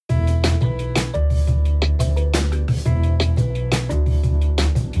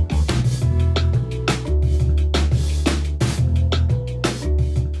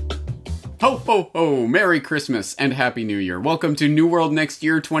Ho ho, Merry Christmas and Happy New Year. Welcome to New World Next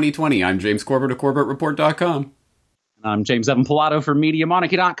Year 2020. I'm James Corbett of CorbettReport.com. I'm James Evan Pilato from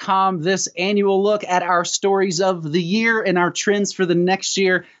MediaMonarchy.com. This annual look at our stories of the year and our trends for the next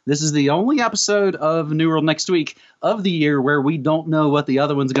year. This is the only episode of New World Next Week of the year where we don't know what the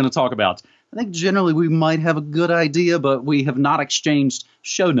other one's going to talk about. I think generally we might have a good idea, but we have not exchanged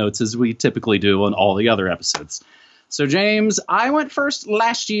show notes as we typically do on all the other episodes. So, James, I went first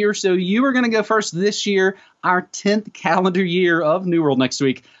last year, so you are going to go first this year, our 10th calendar year of New World Next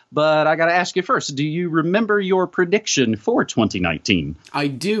Week. But I got to ask you first, do you remember your prediction for 2019? I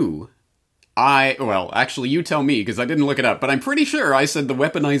do. Well, actually, you tell me, because I didn't look it up, but I'm pretty sure I said the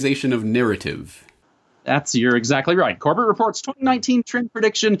weaponization of narrative. You're exactly right. Corbett Report's 2019 trend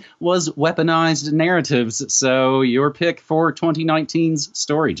prediction was weaponized narratives. So your pick for 2019's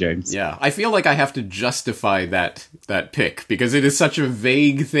story, James. Yeah, I feel like I have to justify that pick because it is such a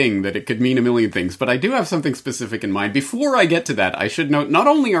vague thing that it could mean a million things. But I do have something specific in mind. Before I get to that, I should note, not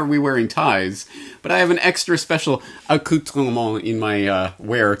only are we wearing ties, but I have an extra special accoutrement in my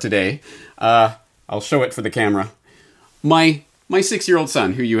wear today. I'll show it for the camera. My 6-year-old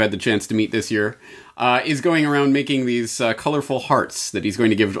son, who you had the chance to meet this year, is going around making these colorful hearts that he's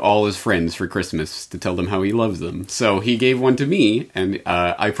going to give to all his friends for Christmas to tell them how he loves them. So he gave one to me, and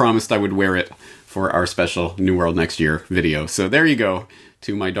I promised I would wear it for our special New World Next Year video. So there you go,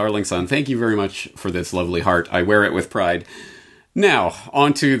 to my darling son. Thank you very much for this lovely heart. I wear it with pride. Now,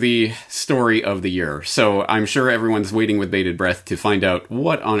 on to the story of the year. So I'm sure everyone's waiting with bated breath to find out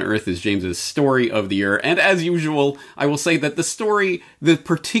what on earth is James's story of the year. And as usual, I will say that the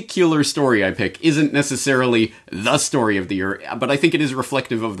particular story I pick isn't necessarily the story of the year, but I think it is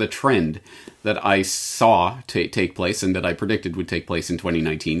reflective of the trend that I saw take place and that I predicted would take place in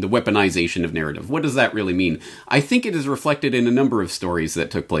 2019, the weaponization of narrative. What does that really mean? I think it is reflected in a number of stories that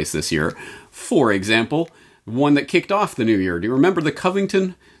took place this year. For example, one that kicked off the new year. Do you remember the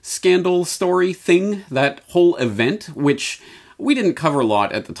Covington scandal story thing? That whole event, which we didn't cover a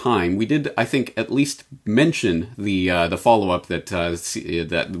lot at the time. We did, I think, at least mention the follow-up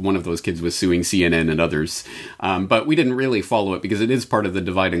that one of those kids was suing CNN and others. But we didn't really follow it because it is part of the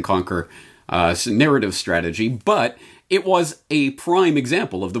divide and conquer narrative strategy. But it was a prime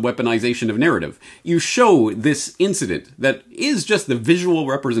example of the weaponization of narrative. You show this incident that is just the visual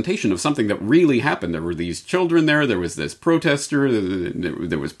representation of something that really happened. There were these children there was this protester,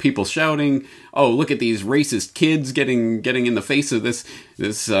 there was people shouting, oh, look at these racist kids getting in the face of this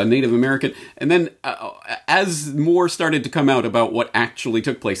Native American. And then as more started to come out about what actually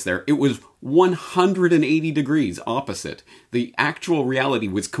took place there, it was 180 degrees opposite. The actual reality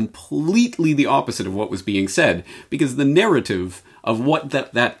was completely the opposite of what was being said, because the narrative of what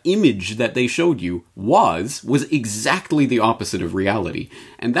that image that they showed you was exactly the opposite of reality.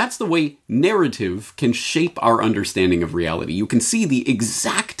 And that's the way narrative can shape our understanding of reality. You can see the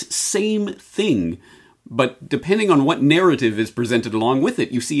exact same thing, but depending on what narrative is presented along with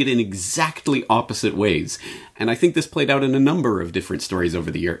it, you see it in exactly opposite ways. And I think this played out in a number of different stories over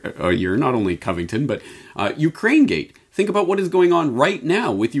the year, not only Covington, but Ukraine Gate. Think about what is going on right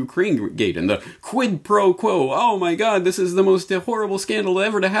now with Ukraine Gate and the quid pro quo. Oh my God, this is the most horrible scandal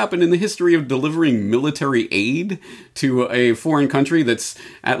ever to happen in the history of delivering military aid to a foreign country that's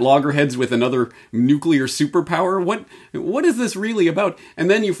at loggerheads with another nuclear superpower. What is this really about? And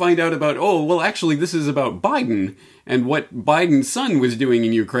then you find out about, oh, well, actually, this is about Biden and what Biden's son was doing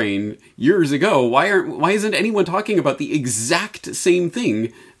in Ukraine years ago. Why isn't anyone talking about the exact same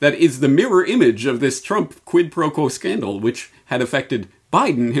thing that is the mirror image of this Trump quid pro quo scandal, which had affected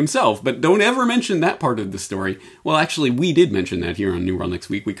Biden himself? But don't ever mention that part of the story. Well, actually, we did mention that here on New World Next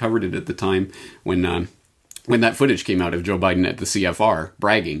Week. We covered it at the time when that footage came out of Joe Biden at the CFR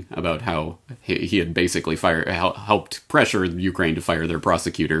bragging about how he had basically helped pressure Ukraine to fire their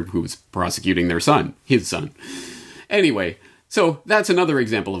prosecutor who was prosecuting their son, his son. Anyway, so that's another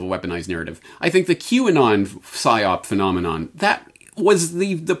example of a weaponized narrative. I think the QAnon PSYOP phenomenon, that was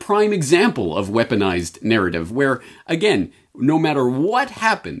the prime example of weaponized narrative, where, again, no matter what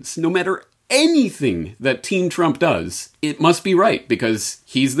happens, no matter anything that Team Trump does, it must be right, because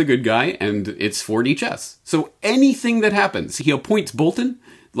he's the good guy, and it's 4D chess. So anything that happens, he appoints Bolton,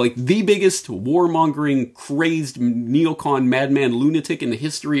 like the biggest warmongering, crazed neocon madman lunatic in the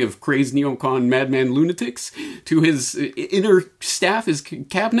history of crazed neocon madman lunatics, to his inner staff, his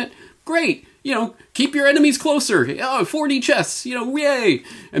cabinet. Great. Keep your enemies closer. Oh, 4D chess, yay.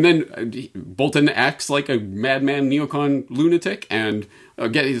 And then Bolton acts like a madman neocon lunatic, and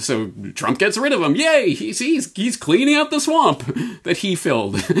so Trump gets rid of him. Yay! He's cleaning out the swamp that he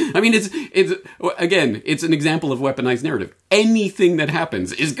filled. I mean, it's an example of weaponized narrative. Anything that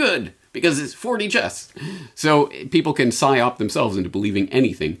happens is good. because it's 4D chess. So people can psyop themselves into believing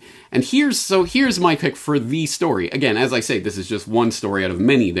anything. And here's my pick for the story. Again, as I say, this is just one story out of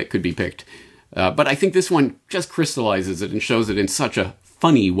many that could be picked. But I think this one just crystallizes it and shows it in such a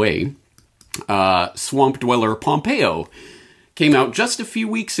funny way. Swamp dweller Pompeo came out just a few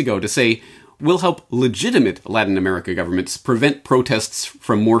weeks ago to say, we'll help legitimate Latin America governments prevent protests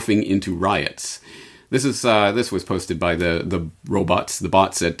from morphing into riots. This was posted by the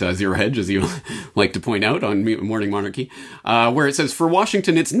bots at Zero Hedge, as you like to point out on Morning Monarchy, where it says, for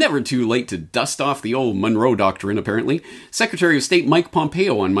Washington, it's never too late to dust off the old Monroe Doctrine, apparently. Secretary of State Mike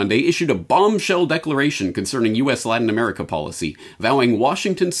Pompeo on Monday issued a bombshell declaration concerning U.S. Latin America policy, vowing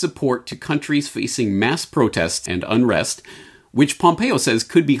Washington's support to countries facing mass protests and unrest, which Pompeo says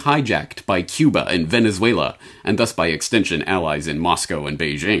could be hijacked by Cuba and Venezuela, and thus by extension allies in Moscow and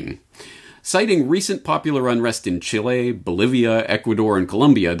Beijing. Citing recent popular unrest in Chile, Bolivia, Ecuador, and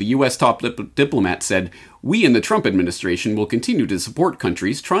Colombia, the U.S. top diplomat said, we in the Trump administration will continue to support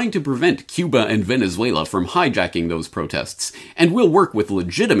countries trying to prevent Cuba and Venezuela from hijacking those protests, and we'll work with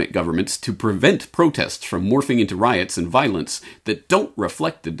legitimate governments to prevent protests from morphing into riots and violence that don't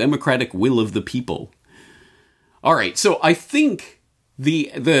reflect the democratic will of the people. All right, so I think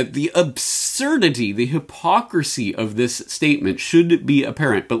the absurdity, the hypocrisy of this statement should be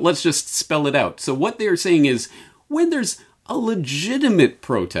apparent, but let's just spell it out. So what they're saying is, when there's a legitimate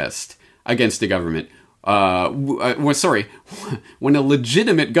protest against a government, when a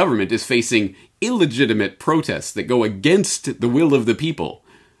legitimate government is facing illegitimate protests that go against the will of the people,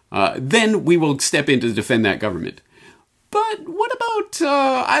 then we will step in to defend that government. But what about,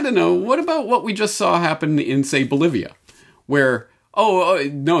 what about what we just saw happen in, say, Bolivia, where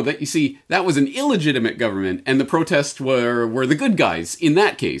that was an illegitimate government, and the protests were the good guys in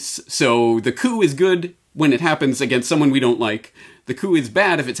that case. So the coup is good when it happens against someone we don't like. The coup is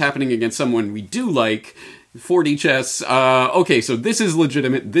bad if it's happening against someone we do like. 4D chess. Okay, so this is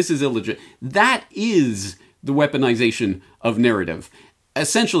legitimate, this is illegitimate. That is the weaponization of narrative.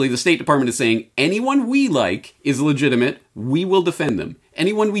 Essentially, the State Department is saying, anyone we like is legitimate, we will defend them.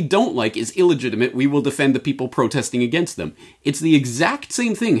 Anyone we don't like is illegitimate, we will defend the people protesting against them. It's the exact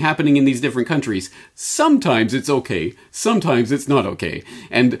same thing happening in these different countries. Sometimes it's okay, sometimes it's not okay.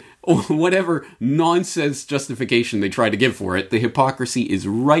 And whatever nonsense justification they try to give for it, the hypocrisy is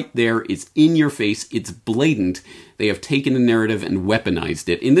right there, it's in your face, it's blatant. They have taken a narrative and weaponized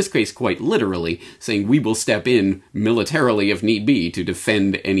it, in this case quite literally, saying we will step in militarily if need be to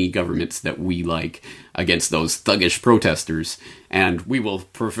defend any governments that we like against those thuggish protesters, and we'll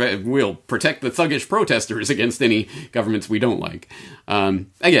protect the thuggish protesters against any governments we don't like.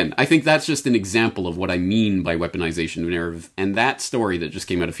 Again, I think that's just an example of what I mean by weaponization of narrative, and that story that just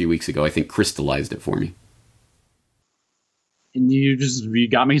came out a few weeks ago, I think crystallized it for me. And you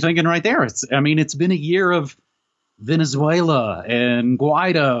got me thinking right there. It's been a year of Venezuela and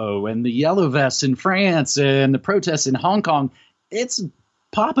Guaido and the Yellow Vests in France and the protests in Hong Kong. It's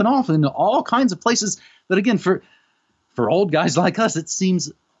popping off in all kinds of places. But again, for old guys like us, it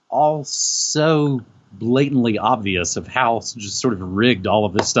seems all so blatantly obvious of how just sort of rigged all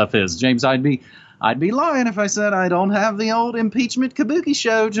of this stuff is. James, I'd be lying if I said I don't have the old impeachment kabuki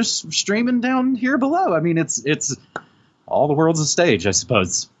show just streaming down here below. I mean, it's all the world's a stage, I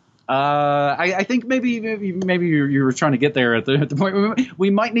suppose. I think maybe you were trying to get there at the point. We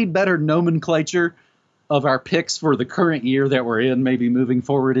might need better nomenclature of our picks for the current year that we're in, maybe moving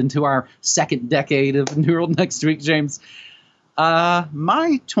forward into our second decade of New World Next Week, James.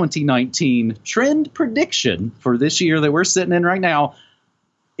 My 2019 trend prediction for this year that we're sitting in right now,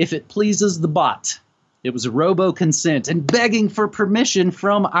 if it pleases the bot, it was a robo-consent and begging for permission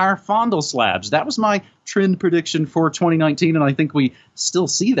from our fondle slabs. That was my trend prediction for 2019, and I think we still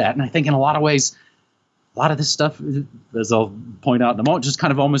see that. And I think in a lot of ways, a lot of this stuff, as I'll point out in a moment, just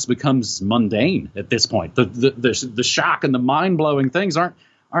kind of almost becomes mundane at this point. The shock and the mind-blowing things aren't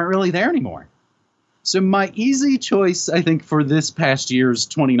really there anymore. So my easy choice, I think, for this past year's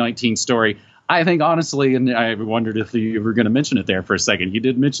 2019 story, I think honestly, and I wondered if you were going to mention it there for a second. You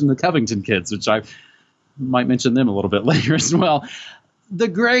did mention the Covington kids, which I might mention them a little bit later as well. The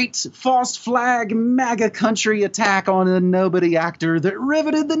great false flag MAGA country attack on a nobody actor that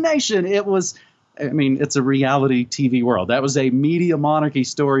riveted the nation. It's a reality TV world. That was a media monarchy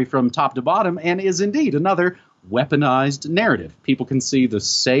story from top to bottom and is indeed another weaponized narrative. People can see the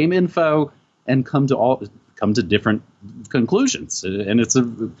same info and come to different conclusions. And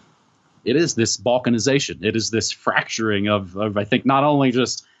it is this balkanization. It is this fracturing of I think, not only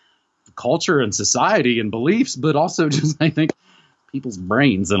just culture and society and beliefs, but also just, I think, people's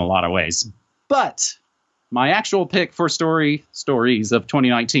brains in a lot of ways. But my actual pick for stories of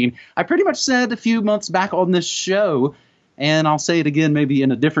 2019, I pretty much said a few months back on this show, and I'll say it again maybe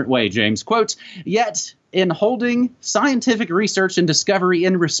in a different way, James. Quote, "Yet, in holding scientific research and discovery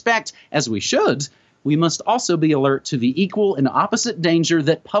in respect, as we should, we must also be alert to the equal and opposite danger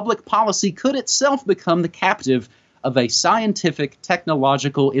that public policy could itself become the captive of a scientific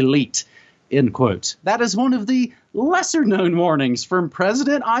technological elite." End quote. That is one of the lesser-known warnings from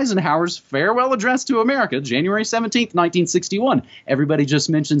President Eisenhower's farewell address to America, January 17th, 1961. Everybody just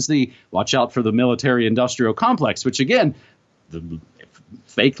mentions the watch out for the military-industrial complex, which, again, the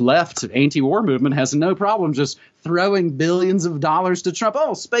fake left anti-war movement has no problem just throwing billions of dollars to Trump.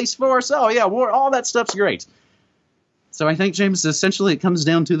 Oh, Space Force. Oh, yeah, war. All that stuff's great. So I think, James, essentially it comes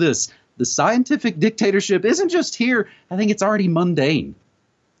down to this. The scientific dictatorship isn't just here. I think it's already mundane.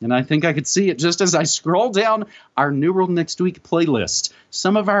 And I think I could see it just as I scroll down our New World Next Week playlist.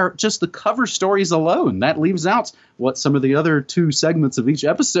 Some of just the cover stories alone, that leaves out what some of the other two segments of each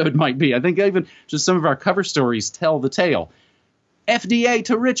episode might be. I think even just some of our cover stories tell the tale. FDA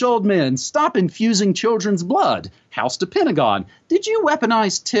to rich old men, stop infusing children's blood. House to Pentagon, did you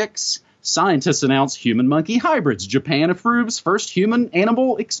weaponize ticks? Scientists announce human-monkey hybrids. Japan approves first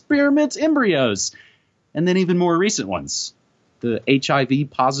human-animal experiment embryos. And then even more recent ones. The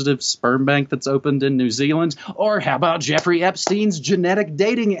HIV-positive sperm bank that's opened in New Zealand. Or how about Jeffrey Epstein's genetic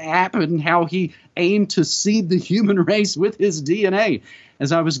dating app and how he aimed to seed the human race with his DNA?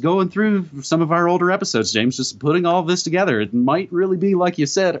 As I was going through some of our older episodes, James, just putting all this together, it might really be, like you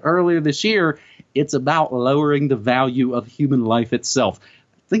said earlier this year, it's about lowering the value of human life itself.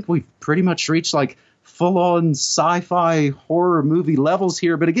 I think we've pretty much reached like full-on sci-fi horror movie levels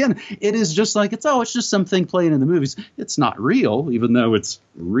here. But again, it is just like, it's just something playing in the movies. It's not real, even though it's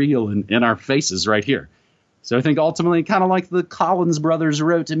real in our faces right here. So I think ultimately, kind of like the Collins brothers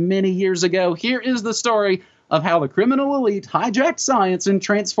wrote many years ago, here is the story of how the criminal elite hijacked science and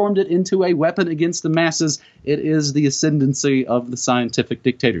transformed it into a weapon against the masses. It is the ascendancy of the scientific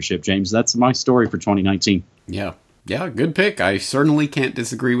dictatorship, James. That's my story for 2019. Yeah, good pick. I certainly can't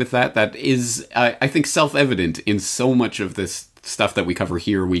disagree with that. That is, I think, self-evident in so much of this stuff that we cover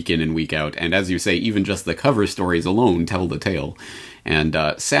here week in and week out. And as you say, even just the cover stories alone tell the tale. And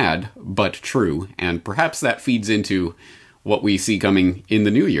sad, but true. And perhaps that feeds into what we see coming in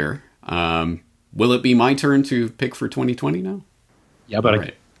the new year. Will it be my turn to pick for 2020 now? Yeah, but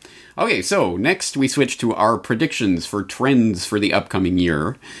right. Okay, so next we switch to our predictions for trends for the upcoming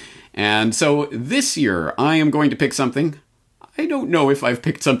year. And so this year, I am going to pick something. I don't know if I've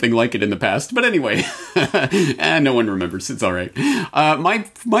picked something like it in the past, but anyway, and no one remembers. It's all right.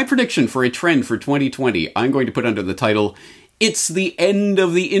 My prediction for a trend for 2020, I'm going to put under the title, "It's the End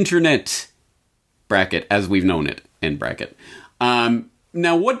of the Internet," bracket, as we've known it, end bracket.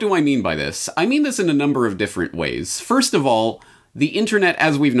 Now, what do I mean by this? I mean this in a number of different ways. First of all, the internet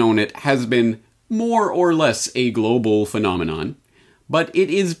as we've known it has been more or less a global phenomenon. But it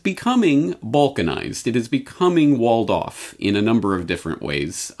is becoming balkanized. It is becoming walled off in a number of different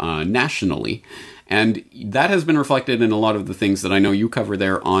ways nationally. And that has been reflected in a lot of the things that I know you cover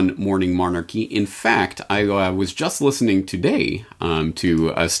there on Morning Monarchy. In fact, I was just listening today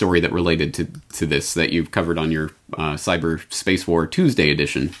to a story that related to this that you've covered on your Cyber Space War Tuesday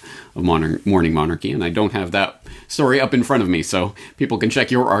edition of Morning Monarchy. And I don't have that story up in front of me, so people can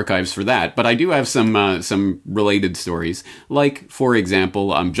check your archives for that. But I do have some related stories. Like, for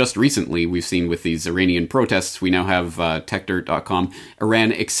example, just recently we've seen with these Iranian protests, we now have techdirt.com,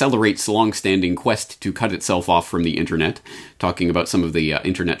 Iran accelerates long-standing quest to cut itself off from the internet, talking about some of the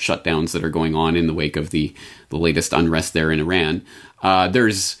internet shutdowns that are going on in the wake of the latest unrest there in Iran.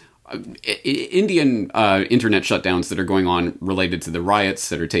 There's Indian internet shutdowns that are going on related to the riots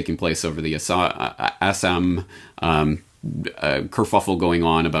that are taking place over the Assam kerfuffle going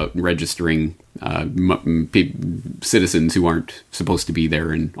on about registering citizens who aren't supposed to be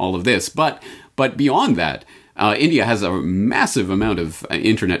there and all of this. But beyond that, India has a massive amount of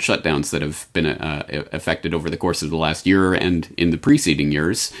internet shutdowns that have been affected over the course of the last year and in the preceding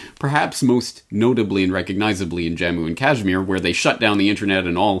years, perhaps most notably and recognizably in Jammu and Kashmir, where they shut down the internet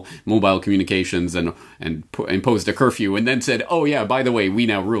and all mobile communications and imposed a curfew and then said, oh yeah, by the way, we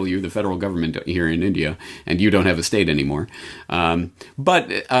now rule you, the federal government here in India, and you don't have a state anymore.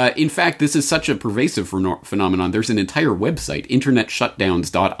 But in fact, this is such a pervasive phenomenon. There's an entire website,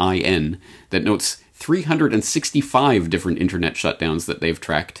 internetshutdowns.in, that notes 365 different internet shutdowns that they've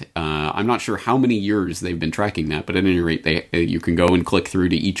tracked. I'm not sure how many years they've been tracking that, but at any rate, you can go and click through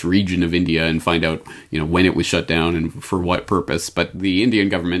to each region of India and find out, when it was shut down and for what purpose. But the Indian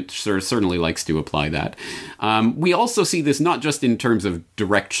government certainly likes to apply that. We also see this not just in terms of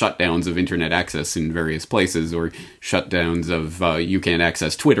direct shutdowns of internet access in various places, or shutdowns of you can't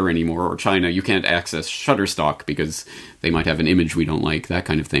access Twitter anymore, or China, you can't access Shutterstock because they might have an image we don't like, that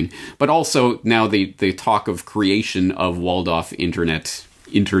kind of thing. But also now the talk of creation of walled-off internet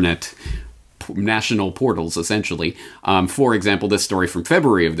national portals, essentially. For example, this story from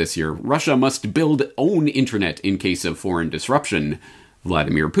February of this year: Russia must build own internet in case of foreign disruption.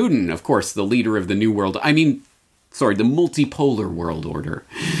 Vladimir Putin, of course, the leader of the New World... the multipolar world order,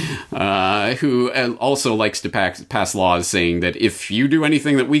 who also likes to pass laws saying that if you do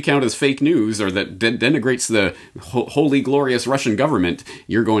anything that we count as fake news or that denigrates the holy, glorious Russian government,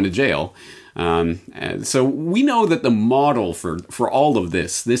 you're going to jail. So we know that the model for all of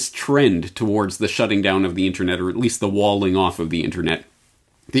this trend towards the shutting down of the internet, or at least the walling off of the internet,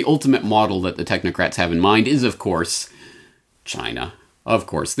 the ultimate model that the technocrats have in mind is, of course, China. Of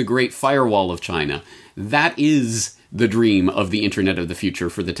course, the Great Firewall of China. That is the dream of the internet of the future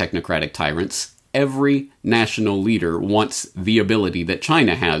for the technocratic tyrants. Every national leader wants the ability that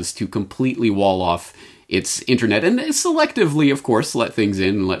China has to completely wall off its internet, and selectively, of course, let things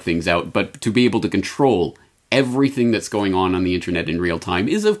in and let things out, but to be able to control everything that's going on the internet in real time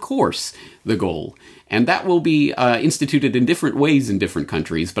is, of course, the goal. And that will be instituted in different ways in different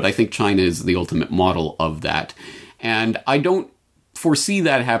countries, but I think China is the ultimate model of that. And I don't foresee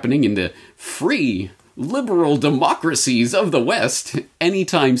that happening in the free, liberal democracies of the West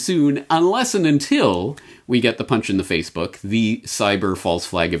anytime soon, unless and until we get the punch in the face book, the cyber false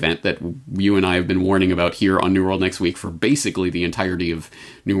flag event that you and I have been warning about here on New World Next Week for basically the entirety of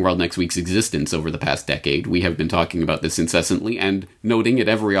New World Next Week's existence over the past decade. We have been talking about this incessantly and noting at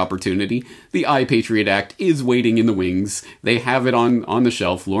every opportunity the iPatriot Act is waiting in the wings. They have it on the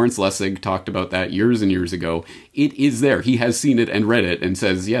shelf. Lawrence Lessig talked about that years and years ago. It is there. He has seen it and read it and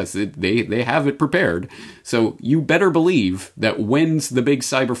says, yes, they have it prepared. So you better believe that when the big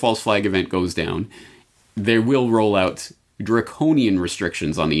cyber false flag event goes down, they will roll out draconian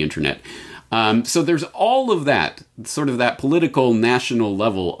restrictions on the internet. So there's all of that, sort of that political national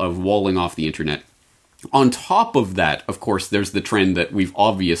level of walling off the internet. On top of that, of course, there's the trend that we've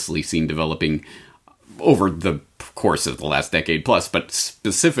obviously seen developing over the course of the last decade plus, but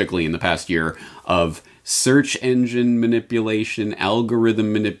specifically in the past year, of search engine manipulation,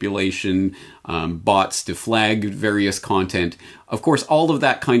 algorithm manipulation, bots to flag various content. Of course, all of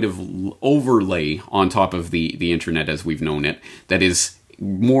that kind of overlay on top of the internet as we've known it, that is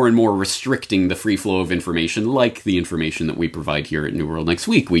more and more restricting the free flow of information, like the information that we provide here at New World Next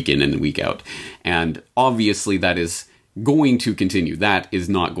Week, week in and week out. And obviously that is going to continue. That is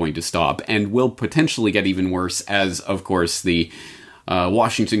not going to stop, and will potentially get even worse as, of course, the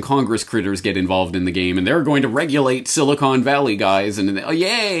Washington Congress critters get involved in the game, and they're going to regulate Silicon Valley guys, and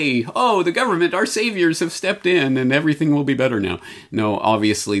yay! Oh, the government, our saviors have stepped in, and everything will be better now. No,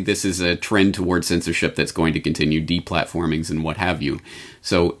 obviously this is a trend towards censorship that's going to continue, deplatformings and what have you.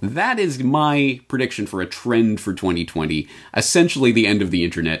 So that is my prediction for a trend for 2020, essentially the end of the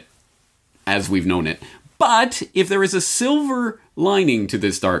internet as we've known it. But if there is a silver lining to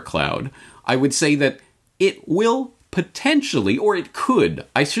this dark cloud, I would say that it will potentially, or it could,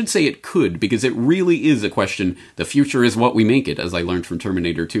 I should say it could, because it really is a question. The future is what we make it, as I learned from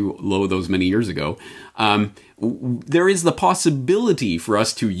Terminator 2, those many years ago. There is the possibility for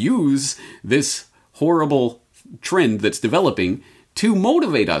us to use this horrible trend that's developing to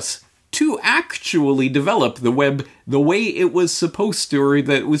motivate us to actually develop the web the way it was supposed to, or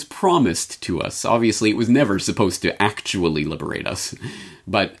that was promised to us. Obviously, it was never supposed to actually liberate us.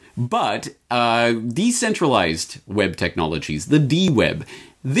 But decentralized web technologies, the D-Web,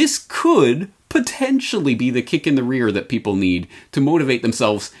 this could potentially be the kick in the rear that people need to motivate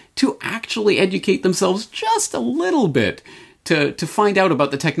themselves to actually educate themselves just a little bit, to find out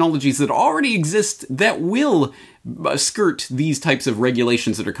about the technologies that already exist that will skirt these types of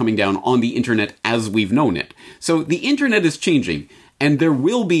regulations that are coming down on the internet as we've known it. So the internet is changing, and there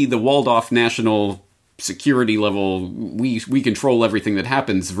will be the walled-off national security level, we control everything that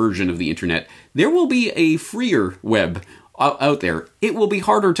happens version of the internet. There will be a freer web out there. It will be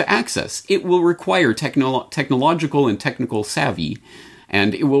harder to access. It will require technological and technical savvy,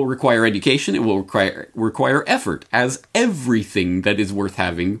 and it will require education. It will require effort, as everything that is worth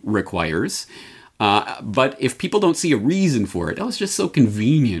having requires. But if people don't see a reason for it, oh, it's just so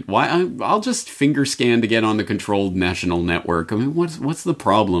convenient. Why? I'll just finger scan to get on the controlled national network. I mean, what's the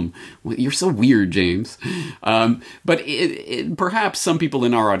problem? You're so weird, James. But perhaps some people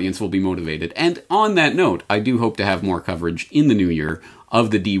in our audience will be motivated. And on that note, I do hope to have more coverage in the new year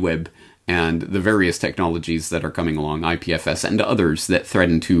of the D-Web and the various technologies that are coming along, IPFS and others that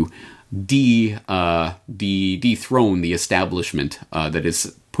threaten to dethrone the establishment that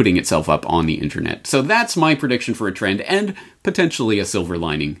is putting itself up on the internet. So that's my prediction for a trend, and potentially a silver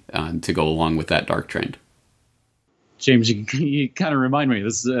lining to go along with that dark trend. James, you kind of remind me.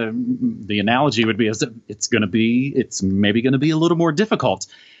 This the analogy would be as if it's maybe going to be a little more difficult.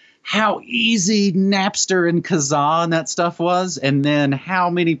 How easy Napster and Kazaa and that stuff was, and then how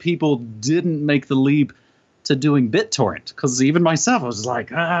many people didn't make the leap to doing BitTorrent. Because even myself, I was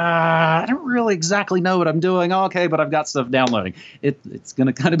like, I don't really exactly know what I'm doing. Okay, but I've got stuff downloading. It's going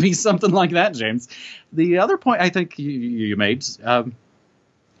to kind of be something like that, James. The other point I think you made,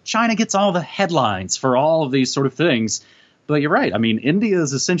 China gets all the headlines for all of these sort of things. But you're right. I mean, India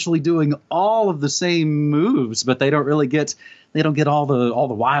is essentially doing all of the same moves, but they don't get all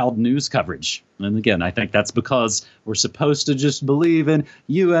the wild news coverage. And again, I think that's because we're supposed to just believe in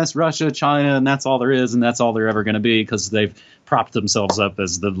U.S., Russia, China, and that's all there is, and that's all they're ever going to be because they've propped themselves up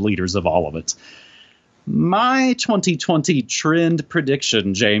as the leaders of all of it. My 2020 trend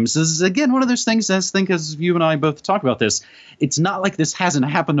prediction, James, is again one of those things, as you and I both talk about this. It's not like this hasn't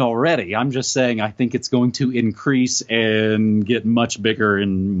happened already. I'm just saying I think it's going to increase and get much bigger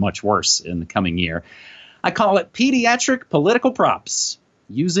and much worse in the coming year. I call it pediatric political props.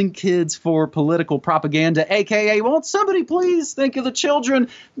 Using kids for political propaganda, a.k.a. won't somebody please think of the children,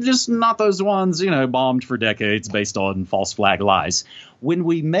 just not those ones, bombed for decades based on false flag lies. When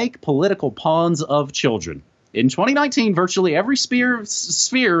we make political pawns of children. In 2019, virtually every sphere of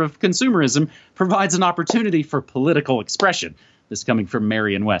consumerism provides an opportunity for political expression. This coming from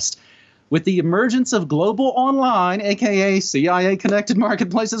Marion West. With the emergence of global online, a.k.a. CIA-connected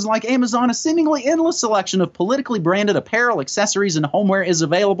marketplaces like Amazon, a seemingly endless selection of politically branded apparel, accessories, and homeware is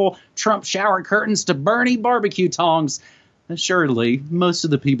available. Trump shower curtains to Bernie barbecue tongs. Assuredly, most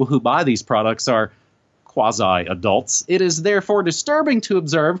of the people who buy these products are quasi-adults. It is therefore disturbing to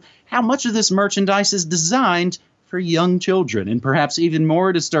observe how much of this merchandise is designed for young children, and perhaps even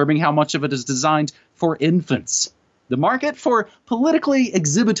more disturbing how much of it is designed for infants. The market for politically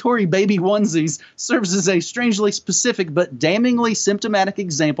exhibitory baby onesies serves as a strangely specific but damningly symptomatic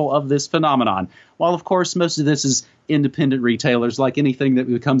example of this phenomenon. While, of course, most of this is independent retailers, like anything that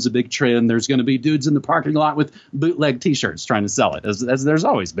becomes a big trend, there's going to be dudes in the parking lot with bootleg T-shirts trying to sell it, as there's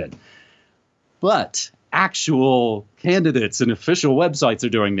always been. But actual candidates and official websites are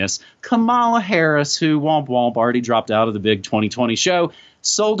doing this. Kamala Harris, who womp womp already dropped out of the big 2020 show,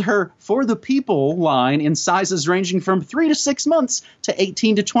 sold her For the People line in sizes ranging from 3 to 6 months to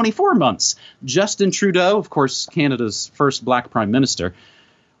 18 to 24 months. Justin Trudeau, of course, Canada's first black prime minister,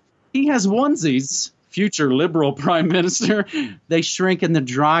 he has onesies, future Liberal prime minister. They shrink in the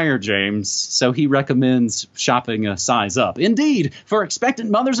dryer, James, so he recommends shopping a size up. Indeed, for expectant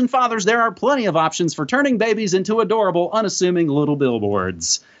mothers and fathers, there are plenty of options for turning babies into adorable, unassuming little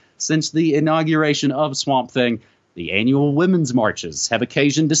billboards. Since the inauguration of Swamp Thing, the annual women's marches have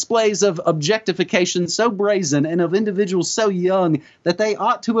occasioned displays of objectification so brazen and of individuals so young that they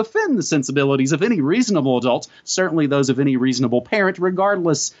ought to offend the sensibilities of any reasonable adult, certainly those of any reasonable parent,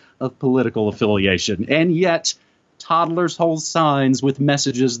 regardless of political affiliation. And yet, toddlers hold signs with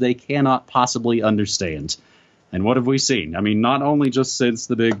messages they cannot possibly understand. And what have we seen? I mean, not only just since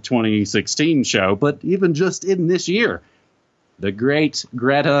the big 2016 show, but even just in this year. The great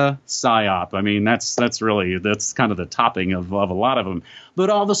Greta psyop. I mean, that's kind of the topping of a lot of them.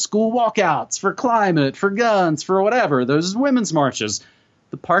 But all the school walkouts for climate, for guns, for whatever, those women's marches,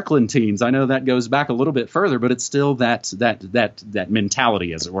 the Parkland teens. I know that goes back a little bit further, but it's still that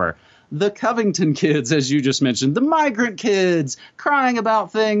mentality, as it were. The Covington kids, as you just mentioned, the migrant kids crying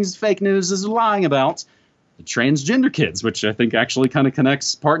about things fake news is lying about. The transgender kids, which I think actually kind of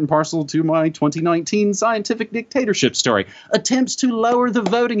connects part and parcel to my 2019 scientific dictatorship story. Attempts to lower the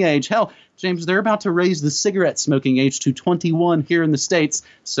voting age. Hell, James, they're about to raise the cigarette smoking age to 21 here in the States.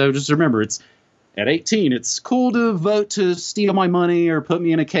 So just remember, it's at 18. It's cool to vote to steal my money or put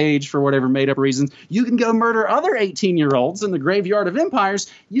me in a cage for whatever made-up reasons. You can go murder other 18-year-olds in the graveyard of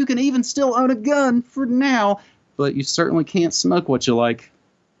empires. You can even still own a gun for now, but you certainly can't smoke what you like.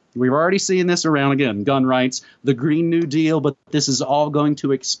 We've already seen this around again, gun rights, the Green New Deal, but this is all going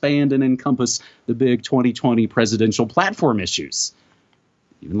to expand and encompass the big 2020 presidential platform issues.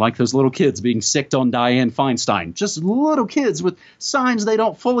 Even like those little kids being sicked on Dianne Feinstein, just little kids with signs they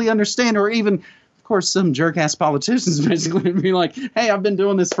don't fully understand or even course, some jerk-ass politicians basically be like, hey, I've been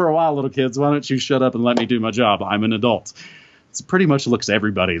doing this for a while, little kids. Why don't you shut up and let me do my job? I'm an adult. It pretty much looks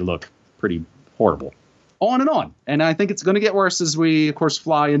everybody look pretty horrible. On and on. And I think it's going to get worse as we, of course,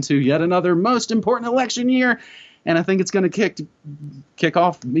 fly into yet another most important election year. And I think it's going to kick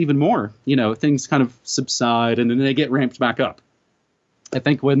off even more. You know, things kind of subside and then they get ramped back up. I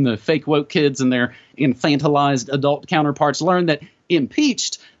think when the fake woke kids and their infantilized adult counterparts learn that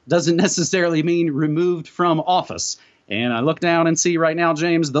impeached doesn't necessarily mean removed from office. And I look down and see right now,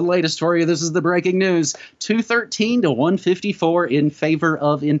 James, the latest for you. This is the breaking news. 213 to 154 in favor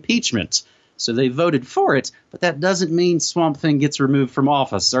of impeachment. So they voted for it, but that doesn't mean Swamp Thing gets removed from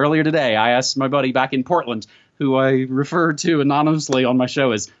office. Earlier today, I asked my buddy back in Portland, who I referred to anonymously on my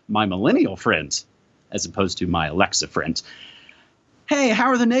show as my millennial friend, as opposed to my Alexa friend. Hey, how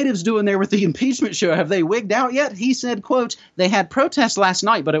are the natives doing there with the impeachment show? Have they wigged out yet? He said, quote, they had protests last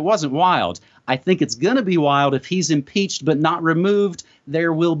night, but it wasn't wild. I think it's going to be wild if he's impeached but not removed.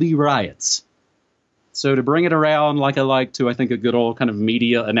 There will be riots. So to bring it around like I like to, I think, a good old kind of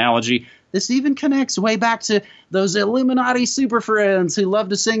media analogy, this even connects way back to those Illuminati super friends who love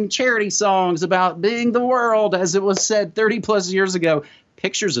to sing charity songs about being the world, as it was said 30 plus years ago.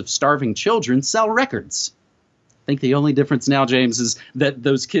 Pictures of starving children sell records. I think the only difference now, James, is that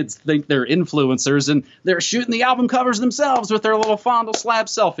those kids think they're influencers and they're shooting the album covers themselves with their little fondle slab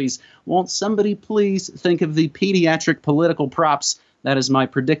selfies. Won't somebody please think of the pediatric political props? That is my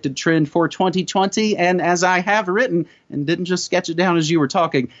predicted trend for 2020. And as I have written, and didn't just sketch it down as you were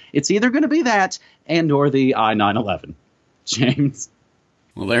talking, it's either going to be that and or the I-911. James?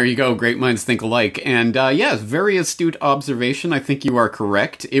 Well, there you go. Great minds think alike. And yes, very astute observation. I think you are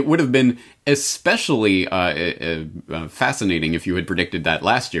correct. It would have been especially fascinating if you had predicted that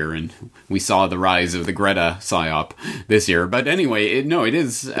last year and we saw the rise of the Greta psyop this year. But anyway, it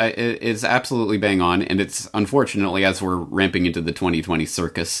is absolutely bang on. And it's unfortunately, as we're ramping into the 2020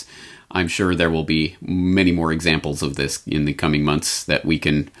 circus, I'm sure there will be many more examples of this in the coming months that we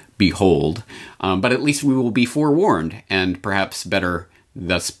can behold. But at least we will be forewarned and perhaps better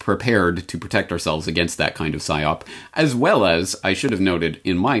thus prepared to protect ourselves against that kind of psyop, as well as, I should have noted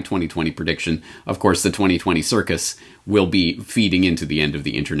in my 2020 prediction, of course, the 2020 circus will be feeding into the end of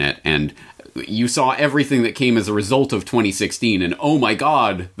the internet, and you saw everything that came as a result of 2016, and oh my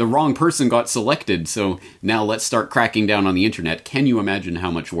god, the wrong person got selected, so now let's start cracking down on the internet. Can you imagine how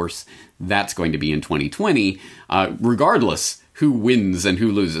much worse that's going to be in 2020, regardless who wins and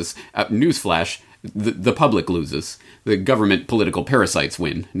who loses? Newsflash, the public loses. The government political parasites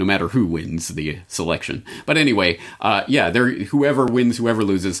win, no matter who wins the selection. But anyway, whoever wins, whoever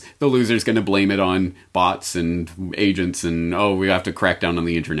loses, the loser's going to blame it on bots and agents and, we have to crack down on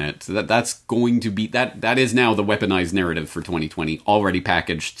the internet. So that's going to be, that is now the weaponized narrative for 2020, already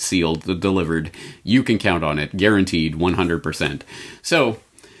packaged, sealed, delivered. You can count on it, guaranteed 100%. So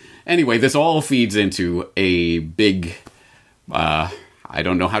anyway, this all feeds into a big, I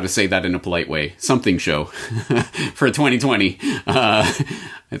don't know how to say that in a polite way, something show for 2020.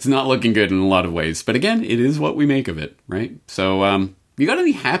 It's not looking good in a lot of ways. But again, it is what we make of it, right? So you got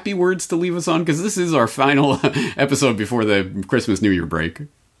any happy words to leave us on? Because this is our final episode before the Christmas New Year break.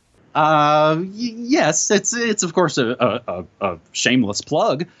 Yes, it's of course a shameless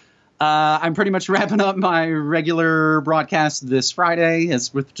plug. I'm pretty much wrapping up my regular broadcast this Friday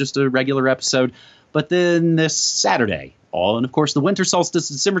as with just a regular episode. But then this Saturday, and of course the winter solstice,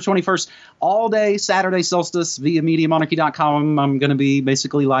 December 21st, all day Saturday solstice via MediaMonarchy.com. I'm going to be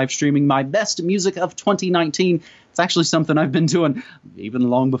basically live streaming my best music of 2019. It's actually something I've been doing even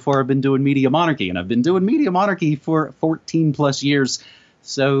long before I've been doing Media Monarchy, and I've been doing Media Monarchy for 14 plus years.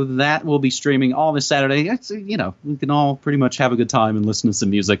 So that will be streaming all this Saturday. We can all pretty much have a good time and listen to some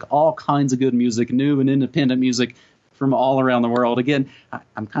music, all kinds of good music, new and independent music from all around the world. Again,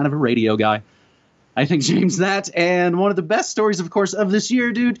 I'm kind of a radio guy. I think, James, that, and one of the best stories, of course, of this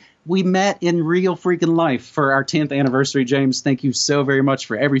year, dude, we met in real freaking life for our 10th anniversary. James, thank you so very much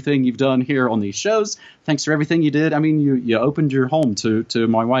for everything you've done here on these shows. Thanks for everything you did. I mean, you opened your home to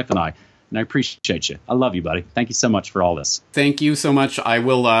my wife and I appreciate you. I love you, buddy. Thank you so much for all this. Thank you so much. I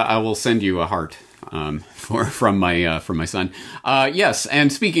will send you a heart from my son. Yes,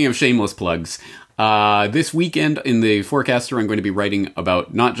 and speaking of shameless plugs, this weekend in the Forecaster, I'm going to be writing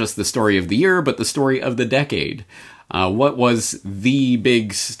about not just the story of the year, but the story of the decade. what was the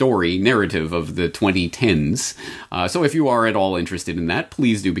big story narrative of the 2010s. So if you are at all interested in that,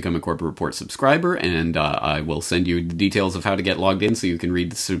 please do become a Corbett Report subscriber, and I will send you the details of how to get logged in so you can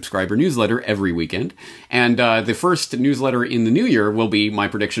read the subscriber newsletter every weekend. And the first newsletter in the new year will be my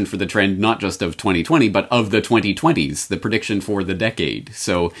prediction for the trend, not just of 2020, but of the 2020s, the prediction for the decade.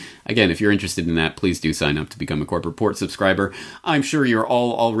 So again, if you're interested in that, please do sign up to become a Corbett Report subscriber. I'm sure you're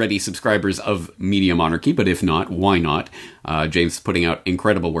all already subscribers of Media Monarchy, but if not, why not? James is putting out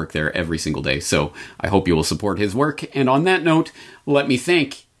incredible work there every single day, so I hope you will support his work. And on that note, let me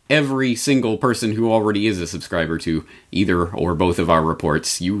thank every single person who already is a subscriber to either or both of our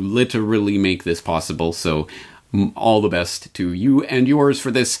reports. You literally make this possible, so all the best to you and yours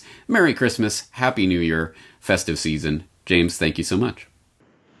for this Merry Christmas, Happy New Year, festive season. James, thank you so much.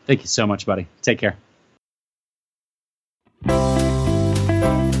 Thank you so much, buddy. Take care.